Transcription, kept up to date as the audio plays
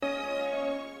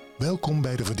Welkom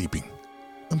bij De Verdieping,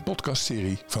 een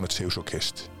podcastserie van het Zeeuws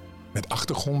Orkest. Met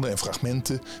achtergronden en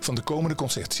fragmenten van de komende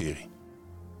concertserie.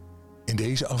 In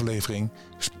deze aflevering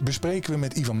bespreken we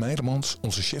met Ivan Meylemans,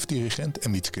 onze chef-dirigent,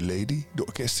 en Wietske Lady, de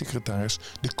orkestsecretaris,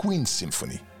 de Queen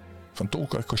Symphony van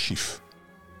Tolga Kashif.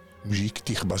 Muziek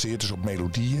die gebaseerd is op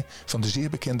melodieën van de zeer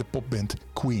bekende popband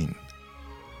Queen.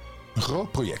 Een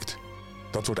groot project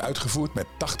dat wordt uitgevoerd met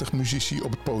 80 muzici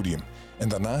op het podium en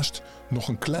daarnaast nog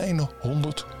een kleine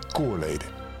 100 koorleden.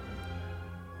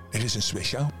 Er is een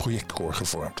speciaal projectkoor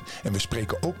gevormd en we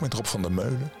spreken ook met Rob van der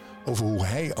Meulen over hoe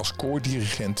hij als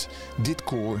koordirigent dit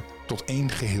koor tot één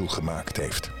geheel gemaakt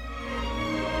heeft.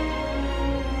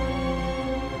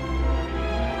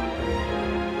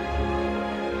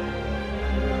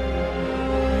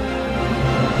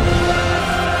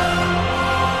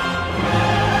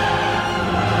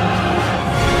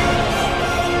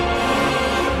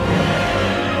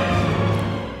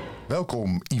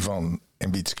 Welkom Ivan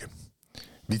en Wietske.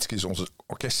 Wietske is onze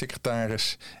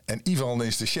orkestsecretaris en Ivan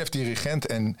is de chef-dirigent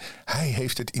en hij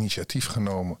heeft het initiatief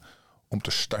genomen om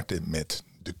te starten met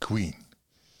de Queen.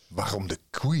 Waarom de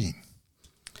Queen?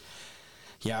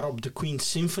 Ja, Rob, de Queen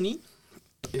Symphony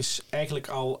is eigenlijk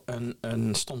al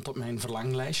stond op mijn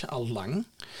verlanglijstje al lang.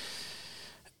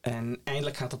 En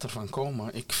eindelijk gaat het ervan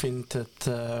komen. Ik vind het,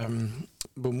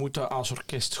 we moeten als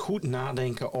orkest goed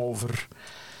nadenken over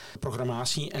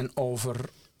programmatie en over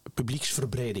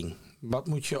publieksverbreding. Wat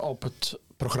moet je op het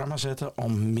programma zetten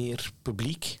om meer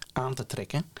publiek aan te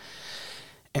trekken?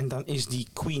 En dan is die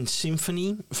Queen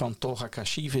Symphony van Tolga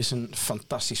Kashif is een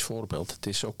fantastisch voorbeeld. Het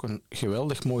is ook een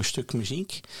geweldig mooi stuk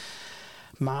muziek.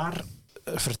 Maar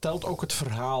vertelt ook het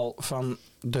verhaal van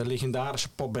de legendarische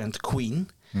popband Queen.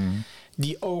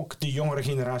 Die ook de jongere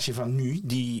generatie van nu,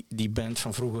 die band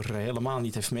van vroeger helemaal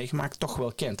niet heeft meegemaakt, toch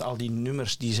wel kent. Al die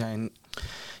nummers die zijn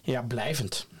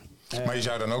blijvend. Maar je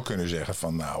zou dan ook kunnen zeggen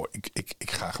van nou,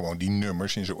 ik ga gewoon die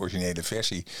nummers in zijn originele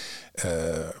versie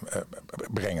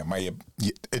brengen. Maar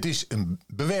het is een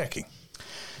bewerking.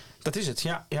 Dat is het,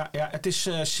 ja. Het is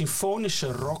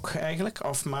symfonische rock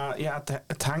eigenlijk. Maar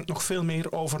het hangt nog veel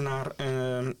meer over naar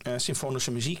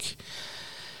symfonische muziek.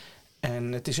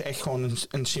 En het is echt gewoon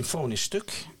een symfonisch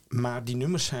stuk. Maar die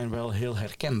nummers zijn wel heel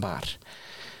herkenbaar.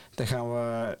 Daar gaan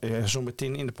we zo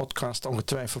meteen in de podcast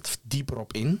ongetwijfeld dieper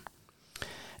op in.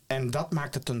 En dat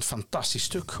maakt het een fantastisch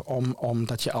stuk.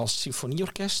 Omdat je als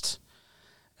symfonieorkest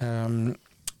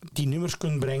die nummers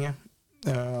kunt brengen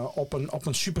op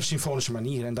een super symfonische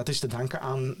manier. En dat is te danken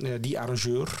aan die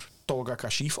arrangeur, Tolga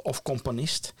Kashif, of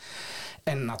componist.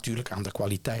 En natuurlijk aan de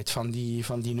kwaliteit van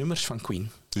die nummers van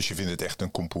Queen. Dus je vindt het echt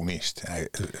een componist.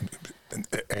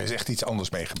 Er is echt iets anders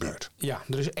mee gebeurd. Ja,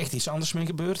 er is echt iets anders mee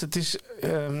gebeurd. Het is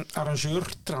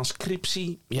arrangeur,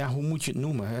 transcriptie. Ja, hoe moet je het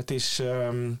noemen? Het is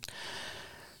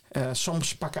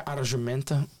soms pakken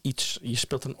arrangementen iets. Je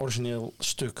speelt een origineel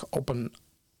stuk op een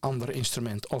ander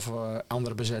instrument of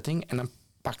andere bezetting. En dan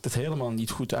pakt het helemaal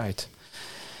niet goed uit.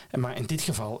 Maar in dit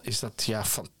geval is dat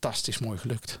fantastisch mooi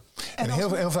gelukt. En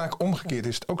heel vaak omgekeerd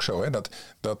is het ook zo, hè,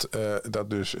 dat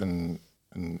dus een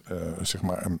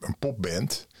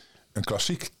popband een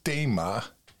klassiek thema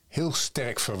heel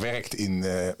sterk verwerkt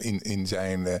in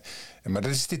zijn. Maar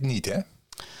dat is dit niet, hè?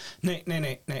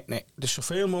 Nee. Dus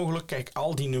zoveel mogelijk. Kijk,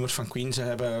 al die nummers van Queen, ze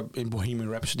hebben in Bohemian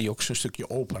Rhapsody ook zo'n stukje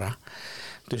opera.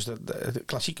 Dus de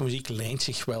klassieke muziek leent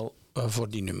zich wel voor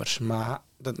die nummers. Maar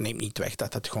dat neemt niet weg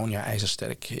dat het gewoon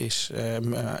ijzersterk is.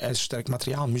 IJzersterk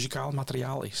materiaal, muzikaal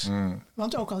materiaal is.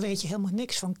 Want ook al weet je helemaal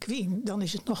niks van Queen, dan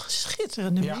is het nog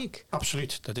schitterende muziek. Ja,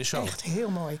 absoluut. Dat is zo. Echt heel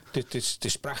mooi. Het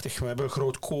is prachtig. We hebben een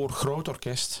groot koor, groot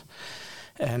orkest.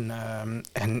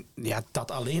 En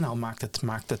dat alleen al maakt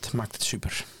het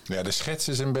super. Ja, de schets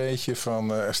is een beetje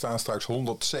van er staan straks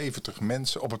 170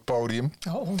 mensen op het podium.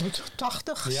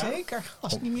 180 zeker,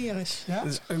 als het niet meer is. Ja.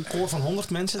 Dus een koor van 100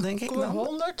 mensen, denk ik. Koor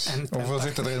 100. Hoeveel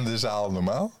zitten er in de zaal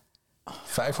normaal?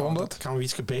 500? Dat kan we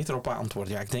iets beter op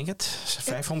antwoorden. Ja, ik denk het.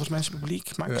 500 mensen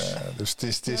publiek, max. Ja, dus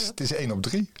het is 1 op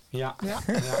 3. Ja.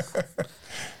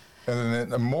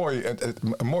 Een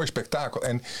mooi spektakel.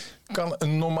 En kan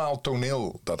een normaal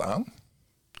toneel dat aan?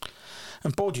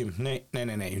 Een podium?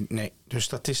 Nee. Dus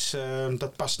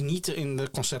dat past niet in de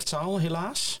concertzaal,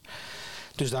 helaas.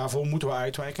 Dus daarvoor moeten we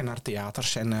uitwijken naar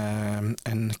theaters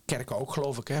en kerken ook,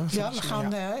 geloof ik. Hè? Ja, we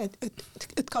gaan,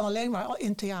 het kan alleen maar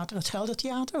in theater, het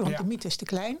Scheldertheater, want de Mythe is te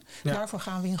klein. Ja. Daarvoor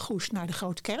gaan we in Goes naar de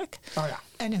Grote Kerk.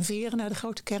 En in Veren naar de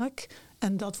Grote Kerk.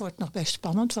 En dat wordt nog best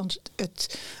spannend, want er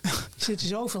zitten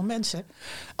zoveel mensen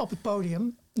op het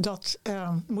podium. Dat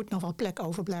moet nog wel plek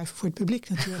overblijven voor het publiek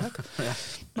natuurlijk. Ja.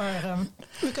 Maar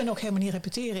we kunnen ook helemaal niet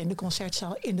repeteren in de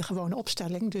concertzaal in de gewone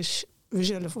opstelling. Dus we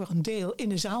zullen voor een deel in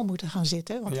de zaal moeten gaan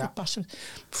zitten. Want we passen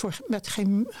met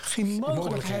geen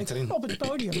mogelijkheid op het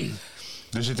podium.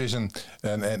 Dus het is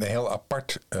een heel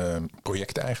apart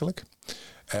project eigenlijk.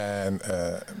 En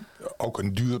ook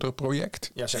een duurder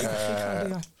project. Ja, zeker.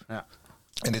 Ja.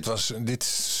 En dit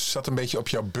zat een beetje op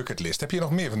jouw bucketlist. Heb je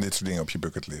nog meer van dit soort dingen op je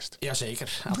bucketlist?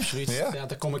 Jazeker, absoluut. Ja,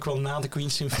 daar kom ik wel na de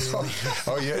Queen Symphony.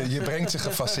 Je brengt ze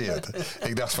gefaseerd.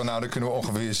 Ik dacht van dan kunnen we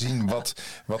ongeveer zien wat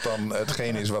dan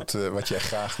hetgeen is wat jij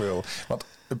graag wil. Want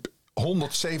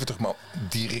 170 man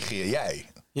dirigeer jij.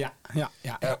 Ja.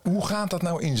 Hoe gaat dat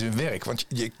nou in zijn werk? Want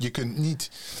je kunt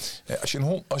niet...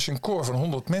 Als je een koor van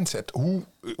 100 mensen hebt,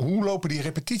 hoe lopen die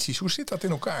repetities? Hoe zit dat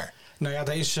in elkaar? Nou ja,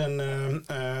 er is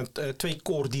 2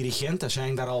 koordirigenten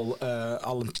zijn daar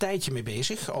al een tijdje mee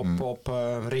bezig. Op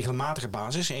regelmatige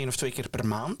basis, 1 of 2 keer per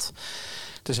maand.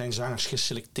 Er zijn zangers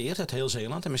geselecteerd uit heel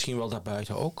Zeeland en misschien wel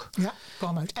daarbuiten ook. Ja,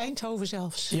 kwam uit Eindhoven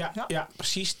zelfs. Ja,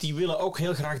 precies. Die willen ook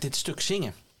heel graag dit stuk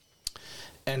zingen.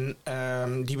 En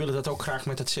die willen dat ook graag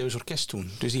met het Zeeuws Orkest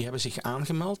doen. Dus die hebben zich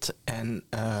aangemeld. En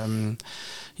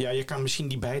je kan misschien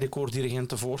die beide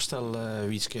koordirigenten voorstellen,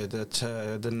 Wietske.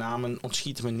 De namen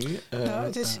ontschieten me nu.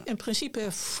 Het is in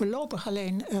principe voorlopig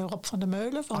alleen Rob van der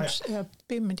Meulen. Want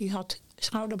Pim die had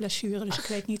schouderblessure. Dus ik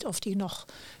weet niet of die nog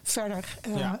verder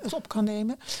het op kan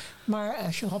nemen. Maar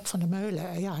als je Rob van der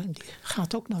Meulen, die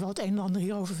gaat ook nog wel het een en ander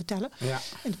hierover vertellen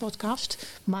in de podcast.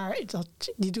 Maar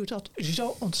die doet dat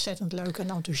zo ontzettend leuk en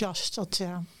enthousiast.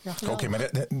 Oké, maar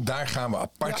daar gaan we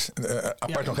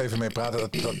apart nog even mee praten.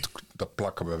 Dat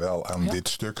plakken we wel aan dit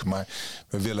stuk. Maar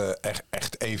we willen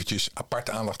echt eventjes apart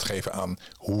aandacht geven aan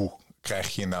hoe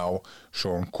krijg je nou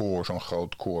zo'n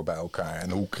groot koor bij elkaar? En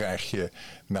hoe krijg je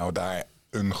nou daar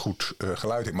een goed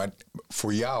geluid in? Maar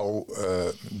voor jou,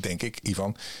 denk ik,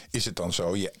 Ivan, is het dan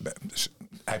zo.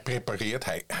 Hij prepareert,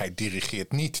 hij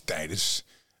dirigeert niet tijdens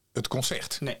het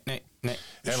concert. Nee.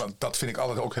 Want dat vind ik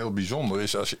altijd ook heel bijzonder.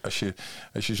 Is als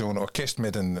je zo'n orkest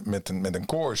met een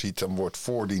koor ziet, dan wordt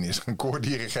voordien is een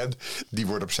koordirigent. Die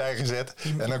wordt opzij gezet.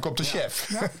 En dan komt de chef.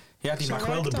 Ja, die mag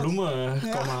wel de bloemen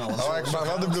komen halen. Ik mag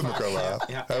wel de bloemen komen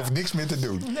halen. Hij hoeft niks meer te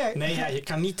doen. Nee, je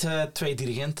kan niet 2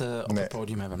 dirigenten op het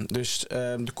podium hebben. Dus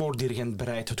de koordirigent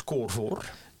bereidt het koor voor.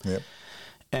 Ja.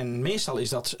 En meestal is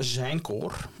dat zijn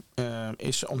koor.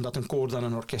 Is omdat een koor dan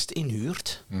een orkest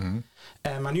inhuurt. Mm-hmm.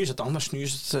 Maar nu is het anders.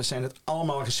 Zijn het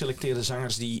allemaal geselecteerde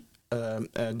zangers die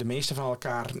de meeste van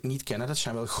elkaar niet kennen. Dat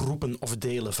zijn wel groepen of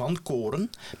delen van koren.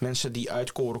 Mensen die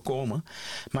uit koren komen.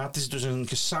 Maar het is dus een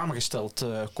samengesteld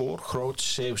koor. Groot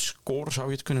Zeeuws koor zou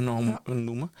je het kunnen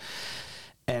noemen.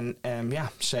 En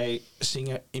zij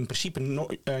zingen in principe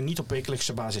niet op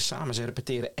wekelijkse basis samen. Zij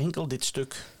repeteren enkel dit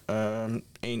stuk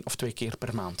 1 of 2 keer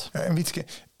per maand. En Wietske,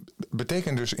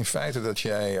 betekent dus in feite dat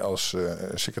jij als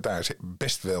secretaris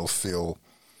best wel veel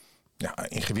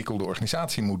ingewikkelde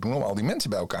organisatie moet doen om al die mensen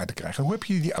bij elkaar te krijgen. Hoe heb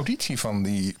je die auditie van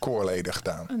die koorleden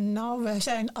gedaan? Nou, wij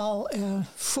zijn al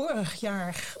vorig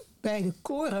jaar bij de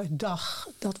Korendag,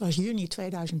 dat was juni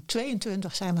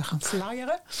 2022, zijn we gaan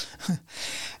flyeren.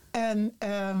 En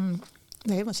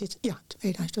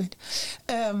 2020.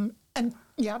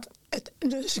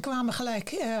 Ze kwamen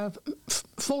gelijk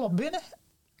volop binnen.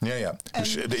 Ja.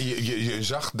 Dus je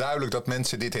zag duidelijk dat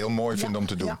mensen dit heel mooi vinden om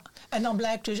te doen. Ja. En dan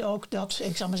blijkt dus ook dat,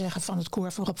 ik zal maar zeggen, van het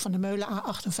koor van Rob van der Meulen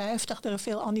A58 er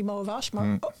veel animo was,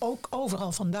 maar ook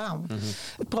overal vandaan. Mm-hmm.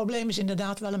 Het probleem is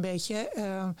inderdaad wel een beetje,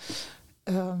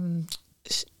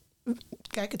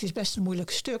 kijk, het is best een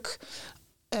moeilijk stuk.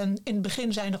 En in het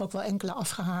begin zijn er ook wel enkele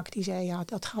afgehaakt die zeiden,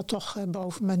 dat gaat toch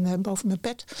boven mijn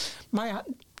pet. Maar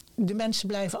de mensen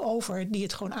blijven over die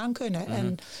het gewoon aankunnen.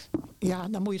 Mm-hmm.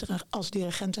 En dan moet je er als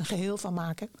dirigent een geheel van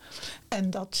maken. En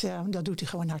dat doet hij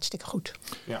gewoon hartstikke goed.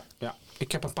 Ja.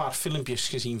 Ik heb een paar filmpjes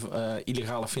gezien,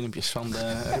 illegale filmpjes van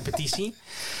de repetitie.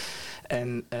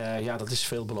 En dat is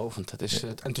veelbelovend. Het is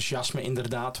het enthousiasme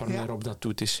inderdaad waarmee Rob dat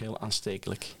doet, is heel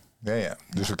aanstekelijk. Ja.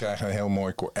 Dus we krijgen een heel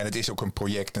mooi koor. En het is ook een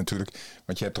project natuurlijk,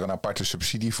 want je hebt er een aparte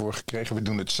subsidie voor gekregen. We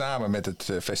doen het samen met het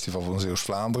Festival van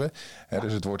Zeeuws-Vlaanderen.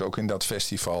 Dus het wordt ook in dat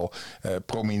festival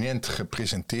prominent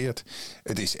gepresenteerd.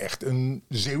 Het is echt een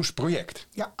Zeeuws project.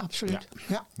 Ja, absoluut.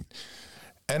 Ja.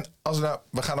 En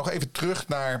we gaan nog even terug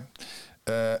naar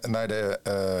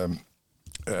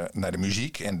de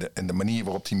muziek en de manier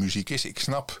waarop die muziek is. Ik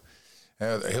snap,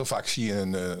 heel vaak zie je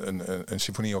een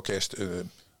symfonieorkest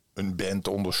een band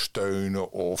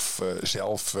ondersteunen of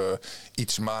zelf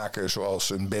iets maken zoals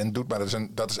een band doet. Maar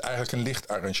dat is eigenlijk een licht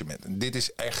arrangement. En dit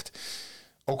is echt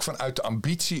ook vanuit de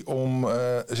ambitie om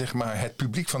het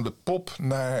publiek van de pop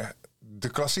naar de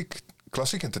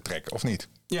klassieken te trekken, of niet?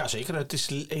 Ja, zeker. Het is,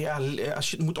 als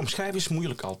je het moet omschrijven is het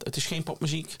moeilijk altijd. Het is geen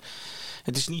popmuziek.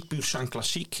 Het is niet puur zang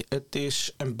klassiek. Het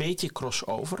is een beetje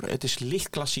crossover. Het is licht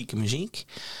klassieke muziek.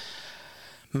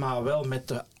 Maar wel met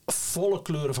de volle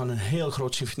kleuren van een heel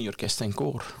groot symfonieorkest en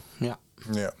koor. Ja.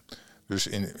 Dus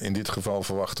in dit geval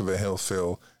verwachten we heel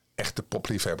veel echte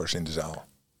popliefhebbers in de zaal.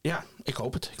 Ja, ik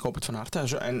hoop het. Ik hoop het van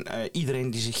harte. En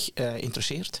iedereen die zich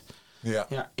interesseert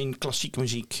in klassieke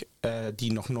muziek,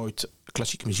 die nog nooit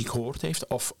klassieke muziek gehoord heeft,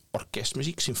 of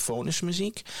orkestmuziek, symfonische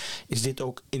muziek, is dit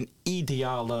ook een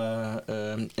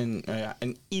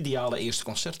ideale eerste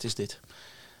concert is dit.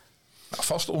 Nou,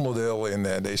 vast onderdeel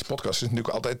in deze podcast is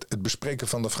natuurlijk altijd het bespreken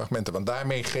van de fragmenten. Want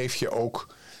daarmee geef je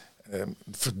ook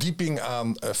verdieping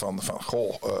aan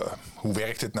hoe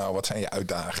werkt het nou? Wat zijn je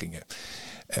uitdagingen?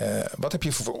 Wat heb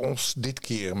je voor ons dit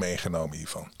keer meegenomen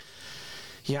hiervan?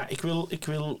 Ja, ik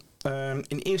wil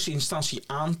in eerste instantie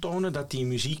aantonen dat die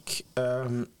muziek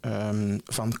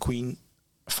van Queen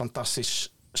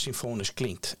fantastisch symfonisch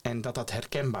klinkt. En dat dat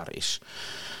herkenbaar is.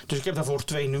 Dus ik heb daarvoor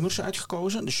 2 nummers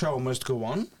uitgekozen. The Show Must Go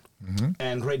On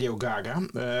en Radio Gaga.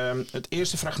 Het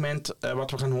eerste fragment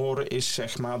wat we gaan horen is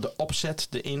zeg maar de opzet,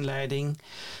 de inleiding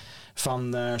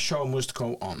van Show Must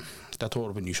Go On. Dat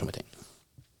horen we nu zo meteen.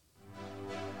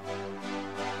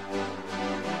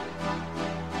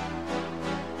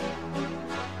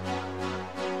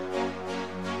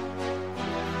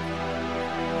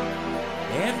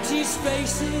 Empty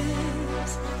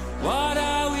spaces, what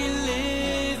are we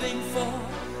living for?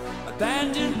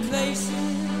 Abandoned places,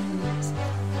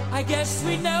 I guess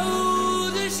we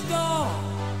know the score.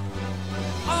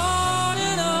 On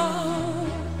and on,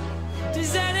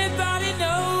 does anybody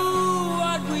know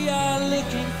what we are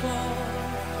looking for?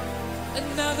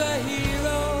 Another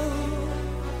hero,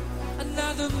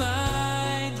 another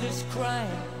mindless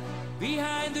crime,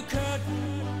 behind the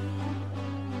curtain,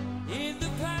 in the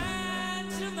past.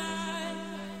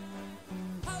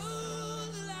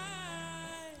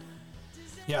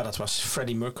 Ja, dat was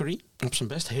Freddie Mercury. Op zijn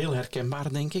best. Heel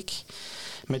herkenbaar, denk ik.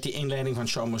 Met die inleiding van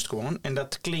Show Must Go On. En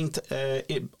dat klinkt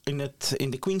in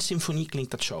de Queen Symphony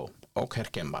klinkt dat zo. Ook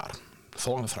herkenbaar.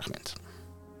 Volgende fragment.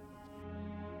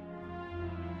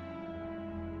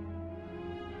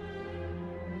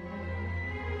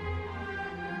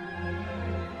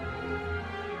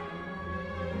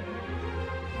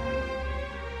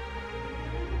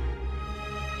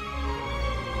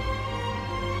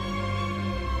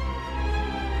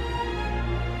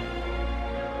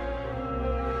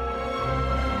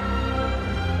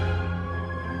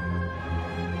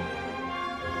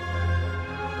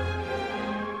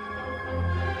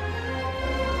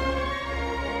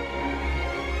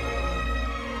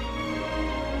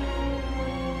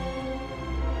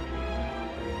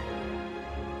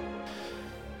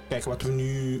 Kijk, wat we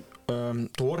nu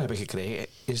te horen hebben gekregen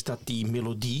is dat die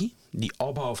melodie, die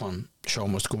opbouw van Show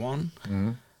Must Go On,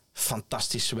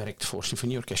 fantastisch werkt voor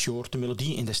symfonieorkest. Je hoort de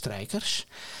melodie in de strijkers.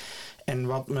 En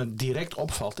wat me direct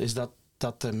opvalt is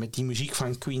dat met die muziek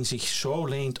van Queen zich zo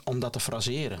leent om dat te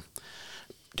fraseren.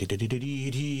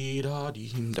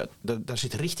 Daar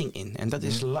zit richting in. En dat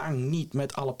is lang niet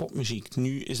met alle popmuziek.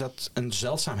 Nu is dat een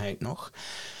zeldzaamheid nog.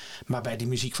 Maar bij die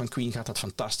muziek van Queen gaat dat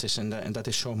fantastisch en dat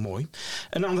is zo mooi.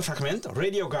 Een ander fragment,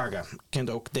 Radio Gaga. Kent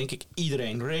ook, denk ik,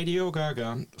 iedereen. Radio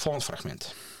Gaga. Volgend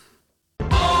fragment.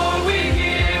 All we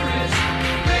hear is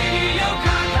Radio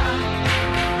Gaga,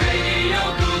 Radio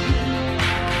Google,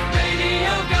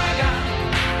 Radio Gaga.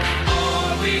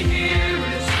 All we hear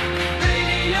is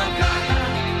Radio Gaga,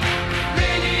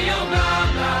 Radio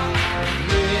Gaga,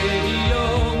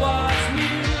 Radio what's new.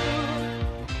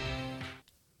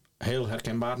 Heel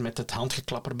herkenbaar met het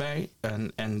handgeklap erbij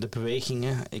en de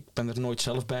bewegingen. Ik ben er nooit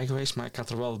zelf bij geweest, maar ik had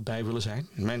er wel bij willen zijn.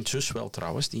 Mijn zus wel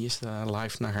trouwens, die is daar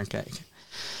live naar gaan kijken.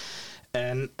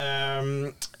 En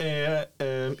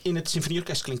in het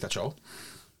symfonieorkest klinkt dat zo.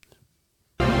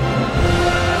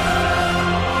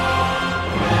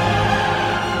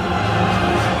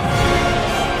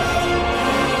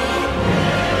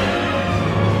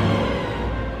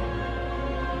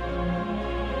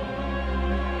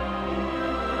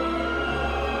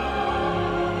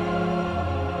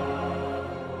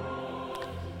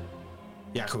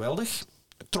 Ja, geweldig.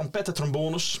 Trompetten,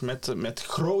 trombones met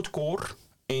groot koor.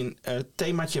 In het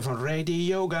themaatje van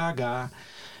Radio Gaga.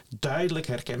 Duidelijk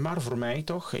herkenbaar voor mij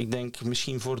toch. Ik denk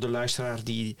misschien voor de luisteraar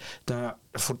die daar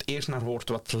voor het eerst naar hoort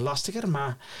wat lastiger.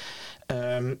 Maar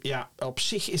op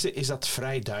zich is dat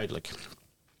vrij duidelijk.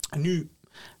 Nu,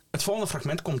 het volgende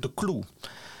fragment komt de clue.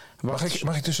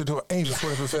 Mag ik tussendoor even,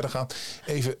 voordat we verder gaan,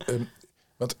 even...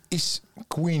 want is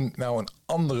Queen nou een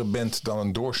andere band dan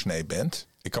een doorsnee band?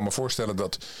 Ik kan me voorstellen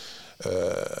dat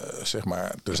zeg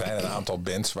maar, er zijn een aantal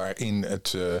bands waarin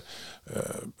het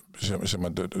zeg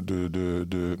maar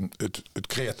het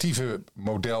creatieve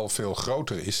model veel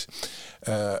groter is.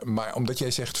 Maar omdat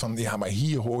jij zegt van ja, maar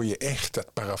hier hoor je echt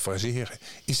dat parafraseren.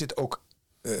 Is het ook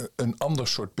een ander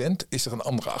soort band? Is er een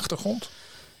andere achtergrond?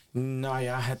 Nou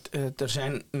ja, er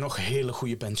zijn nog hele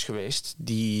goede bands geweest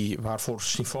waarvoor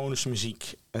symfonische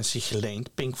muziek zich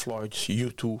leent. Pink Floyd,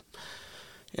 U2,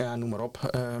 ja, noem maar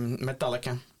op.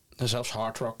 Metallica, zelfs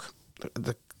hard rock.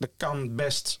 Dat kan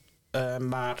best,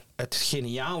 maar het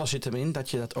geniale zit erin dat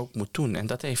je dat ook moet doen. En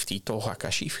dat heeft die Tolga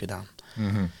Kashif gedaan.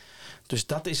 Mm-hmm. Dus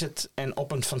dat is het, en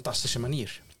op een fantastische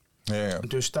manier. Ja.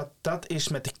 Dus dat is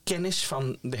met de kennis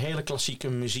van de hele klassieke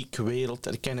muziekwereld,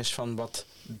 de kennis van wat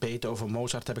Beethoven,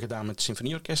 Mozart hebben gedaan met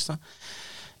symfonieorkesten,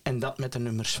 en dat met de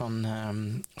nummers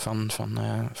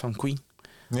van Queen.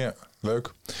 Ja,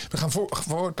 leuk. We gaan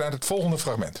voor naar het volgende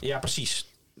fragment. Ja, precies.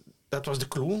 Dat was de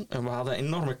clue. En we hadden een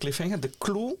enorme cliffhanger. De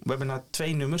clue, we hebben nou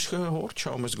 2 nummers gehoord.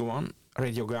 Show Must Go On,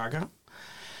 Radio Gaga.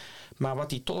 Maar wat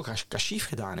die Tolga Kashif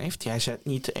gedaan heeft, hij zet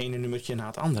niet het ene nummertje na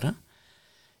het andere,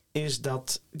 is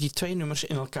dat die 2 nummers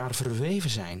in elkaar verweven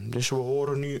zijn. Dus we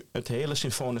horen nu het hele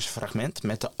symfonische fragment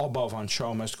met de opbouw van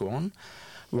Show Must Go On,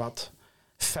 wat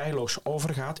feilloos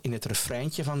overgaat in het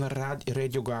refreintje van de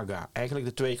Radio Gaga. Eigenlijk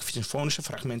de 2 symfonische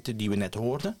fragmenten die we net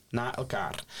hoorden, na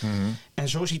elkaar. Mm-hmm. En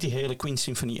zo zit die hele Queen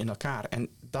Symphony in elkaar. En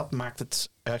dat maakt het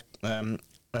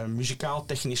muzikaal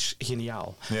technisch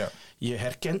geniaal. Yeah. Je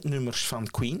herkent nummers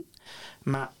van Queen,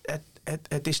 maar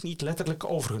het is niet letterlijk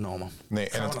overgenomen. Nee,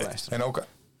 en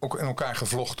ook in elkaar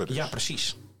gevlochten dus. Ja,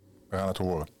 precies. We gaan het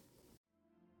horen.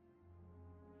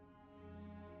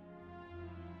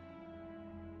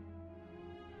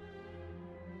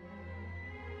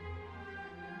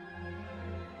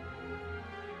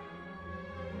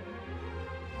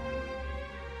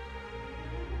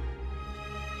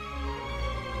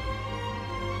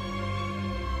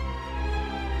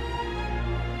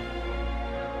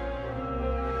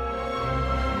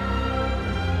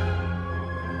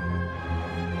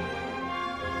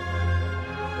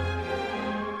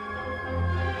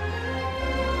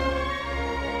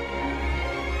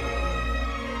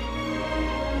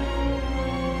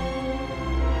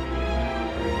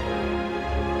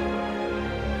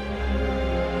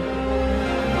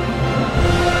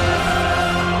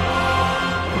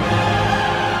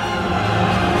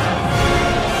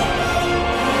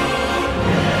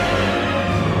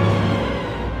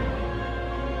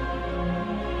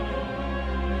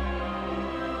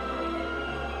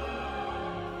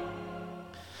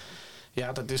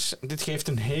 Ja, dit geeft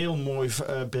een heel mooi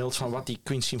beeld van wat die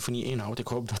Queen Symphony inhoudt. Ik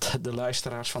hoop dat de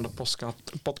luisteraars van de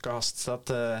podcast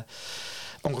dat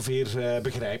ongeveer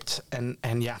begrijpt.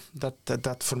 En ja,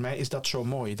 dat voor mij is dat zo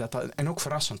mooi. En ook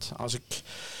verrassend. Als ik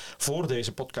voor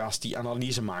deze podcast die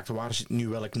analyse maakte, waar zit nu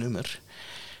welk nummer,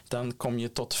 dan kom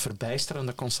je tot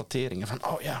verbijsterende constateringen van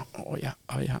oh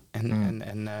ja.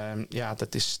 En ja,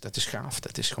 dat is gaaf.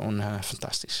 Dat is gewoon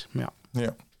fantastisch.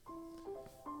 Ja.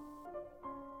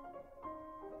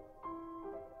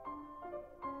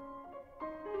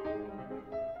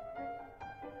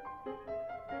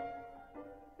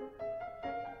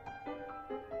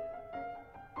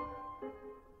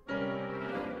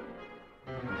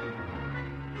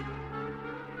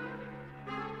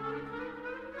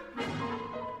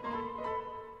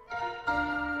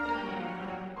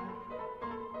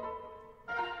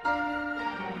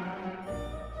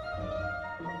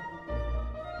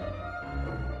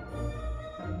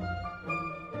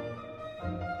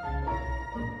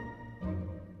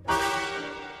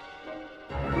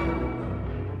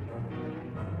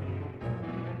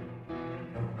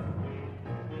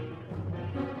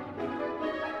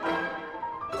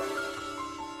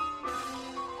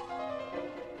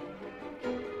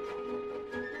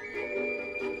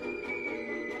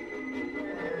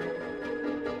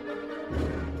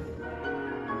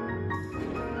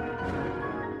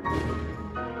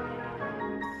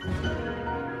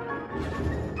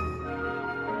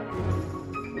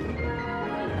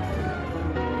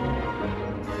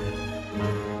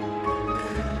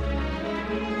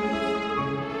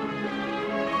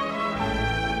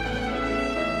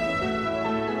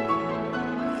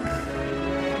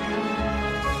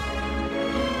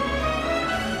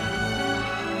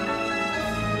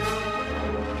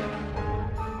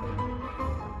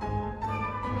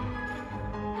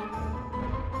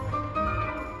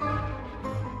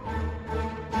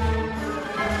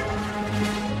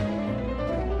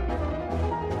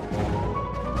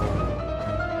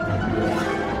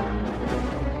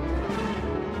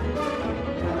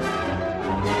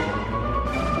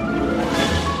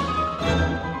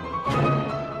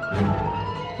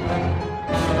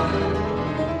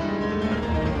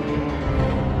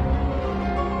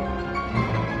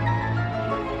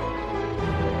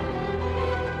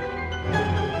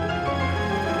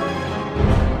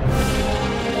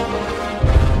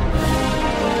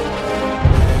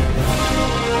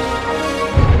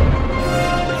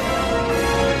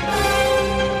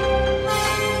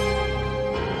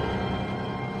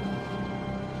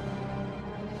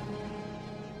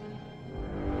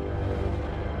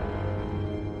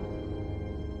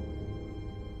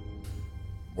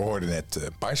 We hoorden net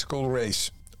Bicycle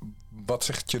Race. Wat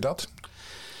zegt je dat?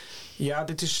 Ja,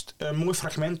 dit is een mooi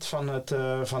fragment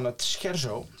van het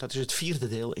scherzo. Dat is het 4e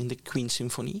deel in de Queen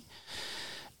Symphony.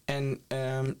 En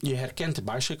je herkent de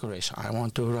bicycle race. I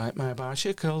want to ride my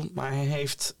bicycle. Maar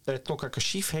Tolga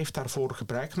Kashif heeft daarvoor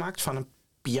gebruik gemaakt van een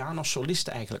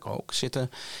pianosoliste eigenlijk ook. Er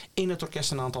zitten in het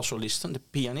orkest een aantal solisten. De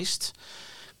pianist,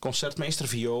 concertmeester,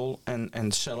 viool en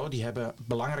de cello. Die hebben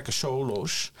belangrijke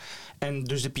solo's. En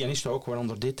dus de pianist ook,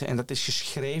 waaronder dit. En dat is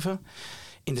geschreven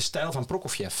in de stijl van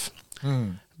Prokofjev.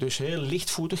 Dus heel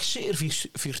lichtvoetig, zeer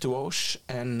virtuoos.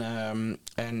 En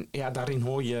daarin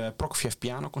hoor je Prokofjev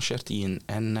pianoconcerti in.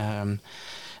 En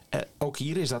ook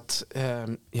hier is dat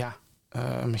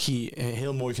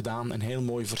heel mooi gedaan en heel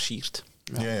mooi versierd.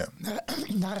 Ja.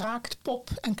 Daar raakt pop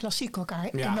en klassiek elkaar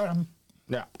enorm.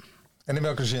 Ja. En in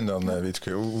welke zin dan,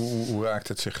 Witske? Hoe raakt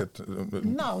het zich?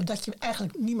 Nou, dat je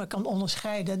eigenlijk niet meer kan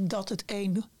onderscheiden dat het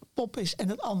een pop is en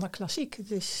het ander klassiek.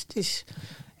 Het is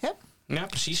Ja,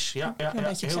 precies. Ja,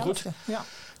 heel goed. Ja.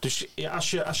 Dus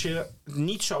als je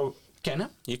niet zou kennen,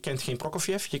 je kent geen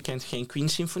Prokofjev, je kent geen Queen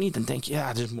Symphony, dan denk je,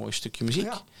 ja, dit is een mooi stukje muziek.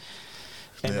 Ja.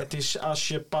 En het is als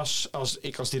je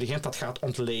als dirigent dat gaat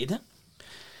ontleden.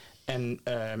 En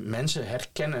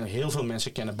heel veel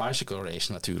mensen kennen Bicycle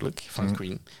Race natuurlijk, van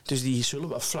Queen. Dus die zullen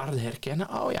wel flarden herkennen.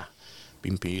 Oh ja.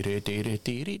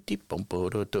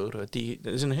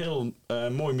 Er is een heel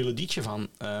mooi melodietje van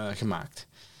gemaakt.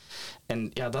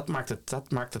 En ja, dat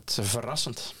maakt het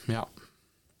verrassend. Ja.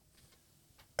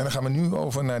 En dan gaan we nu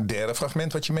over naar het derde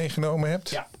fragment wat je meegenomen hebt.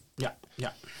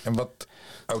 Ja. En wat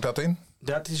houdt dat in?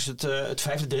 Dat is het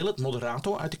 5e deel, het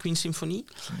moderato uit de Queen Symphony.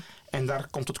 En daar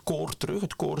komt het koor terug.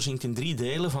 Het koor zingt in 3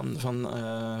 delen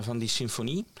van die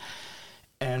symfonie.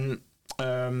 En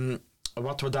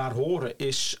wat we daar horen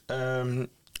is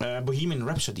Bohemian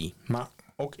Rhapsody. Maar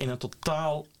ook in een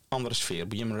totaal andere sfeer.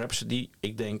 Bohemian Rhapsody,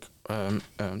 ik denk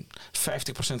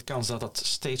 50% kans dat dat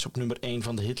steeds op nummer 1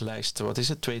 van de hitlijst, wat is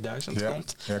het, 2000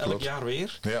 komt. Elk jaar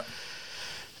weer. Ja.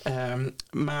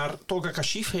 Maar Tolga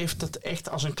Kashif heeft het echt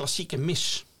als een klassieke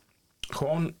mis.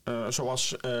 Gewoon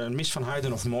zoals een mis van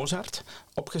Haydn of Mozart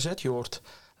opgezet. Je hoort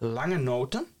lange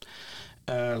noten,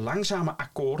 langzame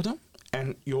akkoorden.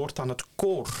 En je hoort dan het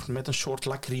koor met een soort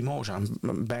lacrimosa.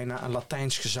 Bijna een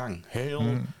Latijns gezang.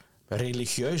 Heel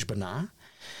religieus bijna.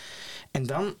 En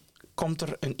dan komt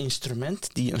er een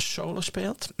instrument die een solo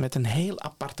speelt met een heel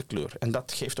aparte kleur. En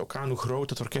dat geeft ook aan hoe groot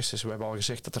het orkest is. We hebben al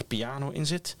gezegd dat er piano in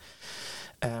zit.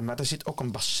 Maar er zit ook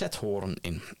een bassethoorn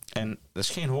in. En dat is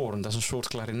geen hoorn, dat is een soort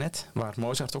klarinet, waar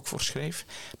Mozart ook voor schreef.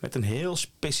 Met een heel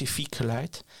specifiek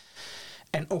geluid.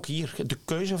 En ook hier, de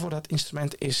keuze voor dat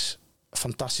instrument is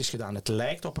fantastisch gedaan. Het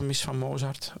lijkt op een mis van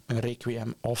Mozart, een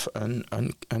requiem of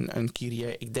een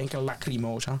Kyrie. Ik denk een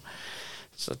lacrimosa.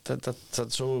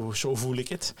 Zo voel ik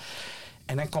het.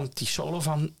 En dan komt die solo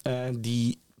van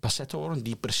die bassethoorn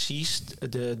die precies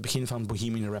het begin van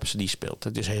Bohemian Rhapsody speelt.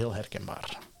 Het is heel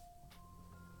herkenbaar.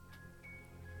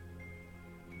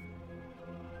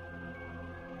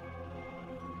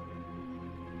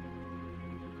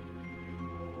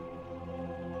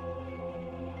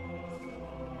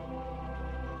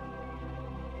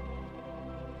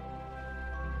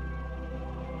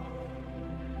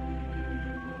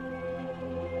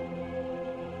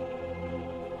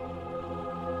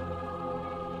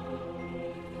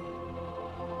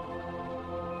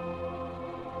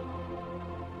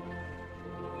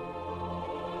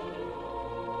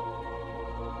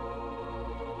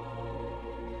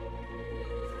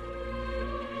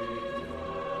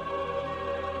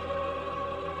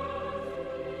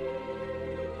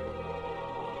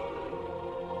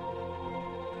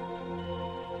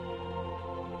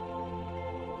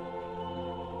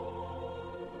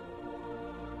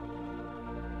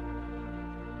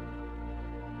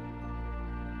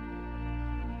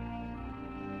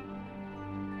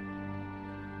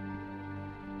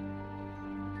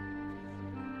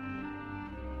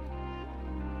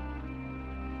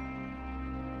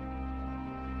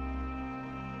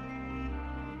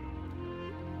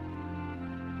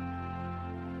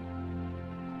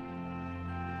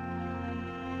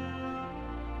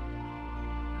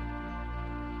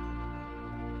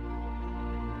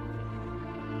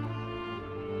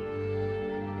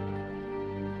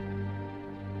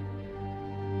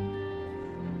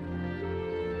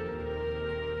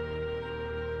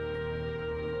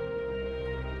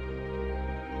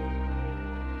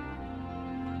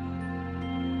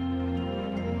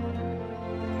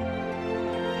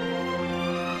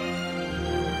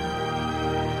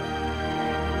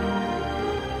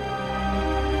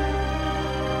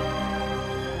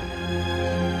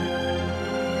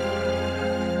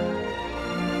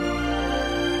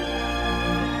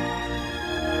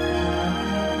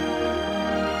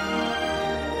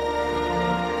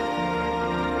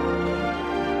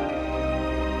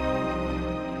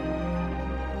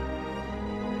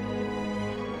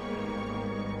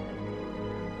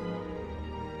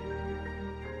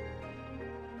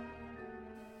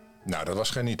 Nou, dat was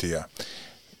genieten, ja.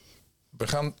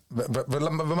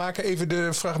 We maken even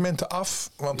de fragmenten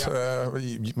af. Want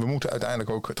we moeten uiteindelijk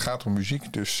ook... Het gaat om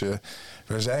muziek. Dus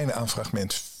we zijn aan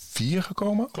fragment 4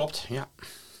 gekomen. Klopt, ja.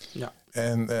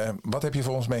 En wat heb je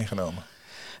voor ons meegenomen?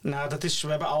 Nou, we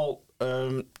hebben al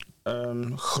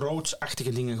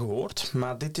grootsachtige dingen gehoord.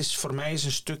 Maar dit is voor mij een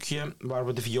stukje waar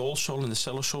we de vioolsolo en de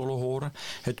cellosolo horen.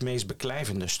 Het meest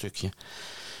beklijvende stukje.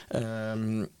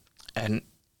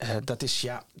 Dat is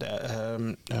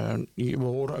we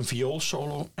horen een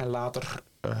vioolsolo en later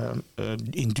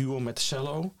in duo met de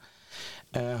cello.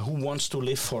 Who Wants to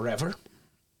Live Forever.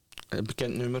 Een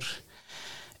bekend nummer.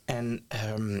 En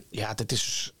dit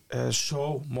is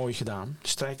zo mooi gedaan.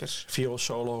 Strijkers,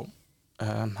 vioolsolo,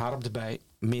 harp erbij.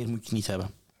 Meer moet je niet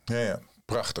hebben. Ja,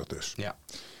 prachtig dus. Ja.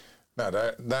 Nou,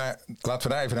 laten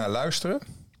we daar even naar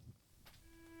luisteren.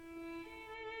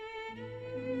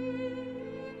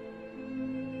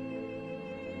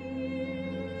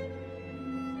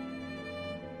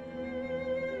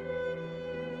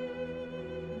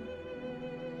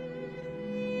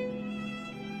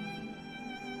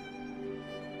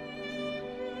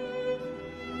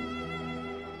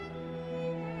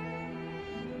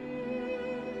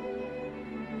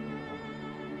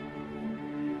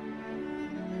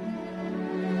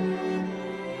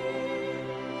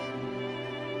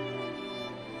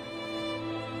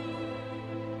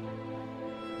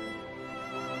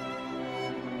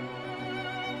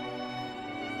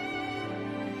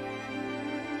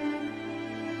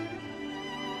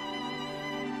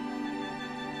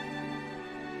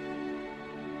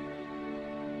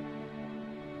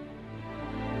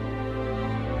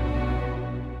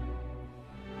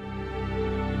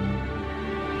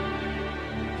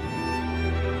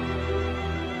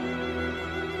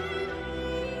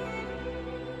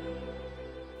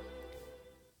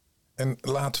 En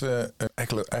laten we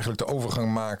eigenlijk de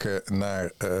overgang maken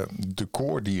naar de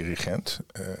koordirigent,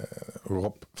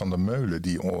 Rob van der Meulen,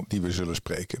 die we zullen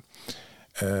spreken.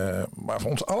 Maar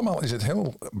voor ons allemaal is het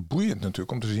heel boeiend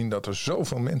natuurlijk om te zien dat er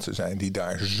zoveel mensen zijn die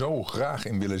daar zo graag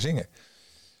in willen zingen.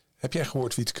 Heb jij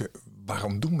gehoord, Wietske,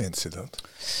 waarom doen mensen dat?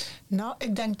 Nou,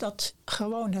 ik denk dat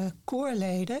gewone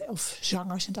koorleden of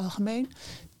zangers in het algemeen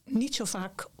niet zo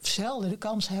vaak of zelden de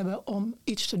kans hebben om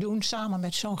iets te doen samen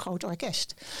met zo'n groot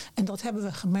orkest. En dat hebben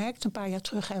we gemerkt. Een paar jaar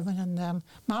terug hebben we een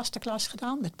masterclass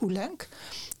gedaan met Poulenc.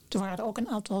 Toen waren er ook een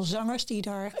aantal zangers die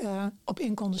daar op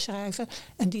in konden schrijven.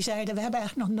 En die zeiden, we hebben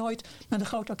eigenlijk nog nooit met een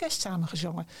groot orkest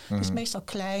samengezongen. Mm-hmm. Het is meestal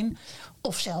klein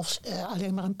of zelfs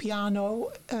alleen maar een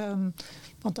piano.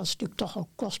 Want dat is natuurlijk toch ook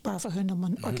kostbaar voor hun om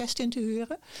een orkest in te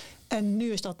huren. En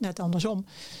nu is dat net andersom.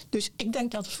 Dus ik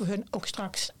denk dat het voor hun ook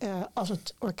straks, als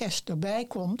het orkest erbij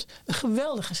komt, een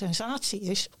geweldige sensatie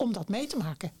is om dat mee te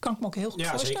maken. Kan ik me ook heel goed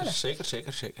voorstellen.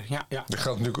 Zeker. Ja. Dat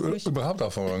geldt natuurlijk überhaupt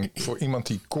al voor iemand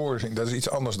die koor zingt. Dat is iets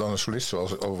anders dan een solist.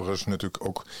 Zoals overigens natuurlijk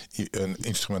ook een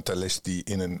instrumentalist die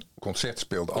in een concert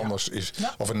speelt anders is.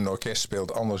 Ja. Of in een orkest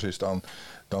speelt anders is dan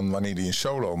wanneer hij een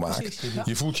solo maakt. Precies, ja.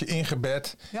 Je voelt je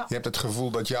ingebed. Ja. Je hebt het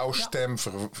gevoel dat jouw stem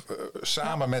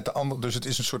samen met de ander. Dus het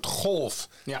is een soort golf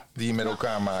die je met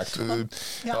elkaar maakt.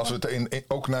 Als we het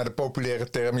ook naar de populaire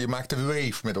term, je maakt een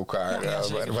wave met elkaar.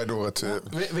 Waardoor het...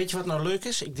 Weet je wat nou leuk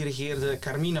is? Ik dirigeerde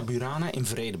Carmina Burana in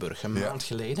Vredenburg een maand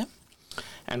geleden.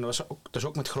 En dat is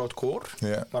ook met groot koor.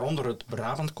 Ja. Waaronder het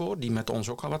Brabant koor, die met ons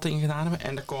ook al wat in gedaan hebben.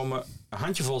 En er komen een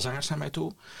handjevol zangers naar mij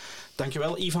toe.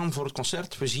 Dankjewel Ivan voor het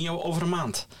concert. We zien jou over een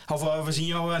maand. Of we zien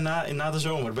jou na de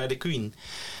zomer bij de Queen.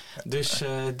 Dus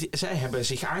zij hebben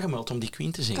zich aangemeld om die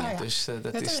Queen te zingen. Ja. Dus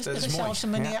dat is mooi. Er is zelfs een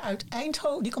meneer uit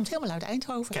Eindhoven. Die komt helemaal uit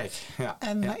Eindhoven. Kijk,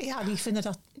 En die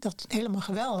vinden dat helemaal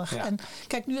geweldig. Ja. En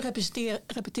kijk, nu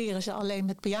repeteren ze alleen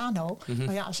met piano. Mm-hmm.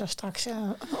 Maar als er straks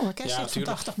een orkest zit van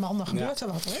 80 man, dan gebeurt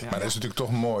er wat. Hoor. Maar dat is natuurlijk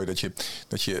toch mooi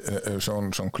dat je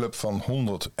zo'n club van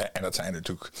 100... En dat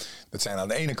zijn aan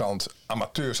de ene kant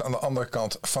amateurs. Aan de andere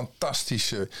kant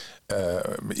fantastische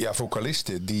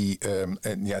vocalisten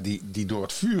die door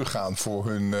het vuur gaan voor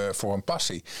hun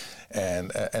passie.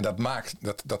 En dat maakt,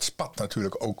 dat spat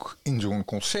natuurlijk ook in zo'n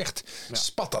concert,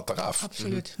 spat dat eraf.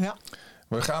 Absoluut, ja.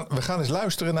 We gaan eens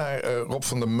luisteren naar Rob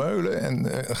van der Meulen en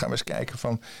gaan we eens kijken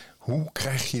van hoe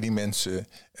krijg je die mensen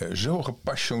zo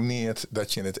gepassioneerd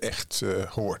dat je het echt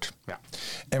hoort. Ja.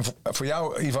 En voor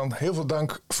jou, Ivan, heel veel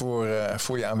dank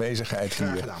voor je aanwezigheid hier.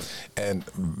 Graag gedaan. En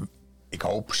ik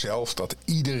hoop zelf dat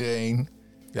iedereen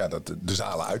dat de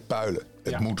zalen uitpuilen.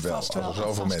 Het moet wel, als er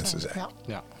zoveel mensen zijn.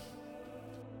 Ja.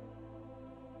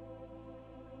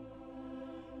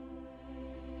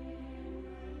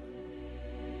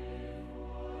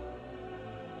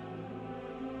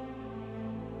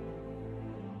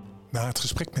 Na het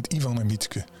gesprek met Ivan en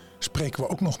Wietske spreken we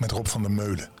ook nog met Rob van der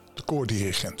Meulen. de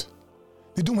koordirigent.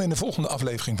 Dit doen we in de volgende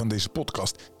aflevering van deze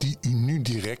podcast, die u nu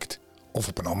direct of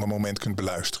op een ander moment kunt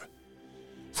beluisteren.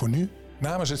 Voor nu,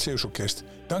 namens het Zeeuws Orkest,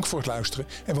 dank voor het luisteren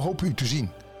en we hopen u te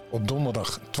zien op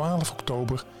donderdag 12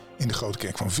 oktober in de Grote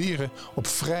Kerk van Veeren, op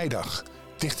vrijdag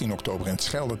 13 oktober in het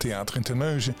Scheldetheater in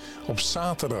Terneuzen, op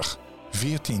zaterdag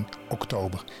 14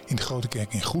 oktober in de Grote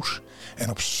Kerk in Goes en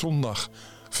op zondag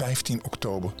 15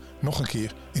 oktober nog een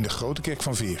keer in de Grote Kerk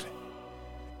van Veeren.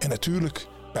 En natuurlijk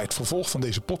bij het vervolg van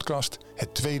deze podcast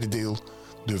het tweede deel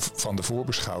van de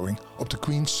voorbeschouwing op de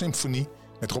Queen Symphony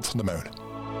met Rob van der Meulen.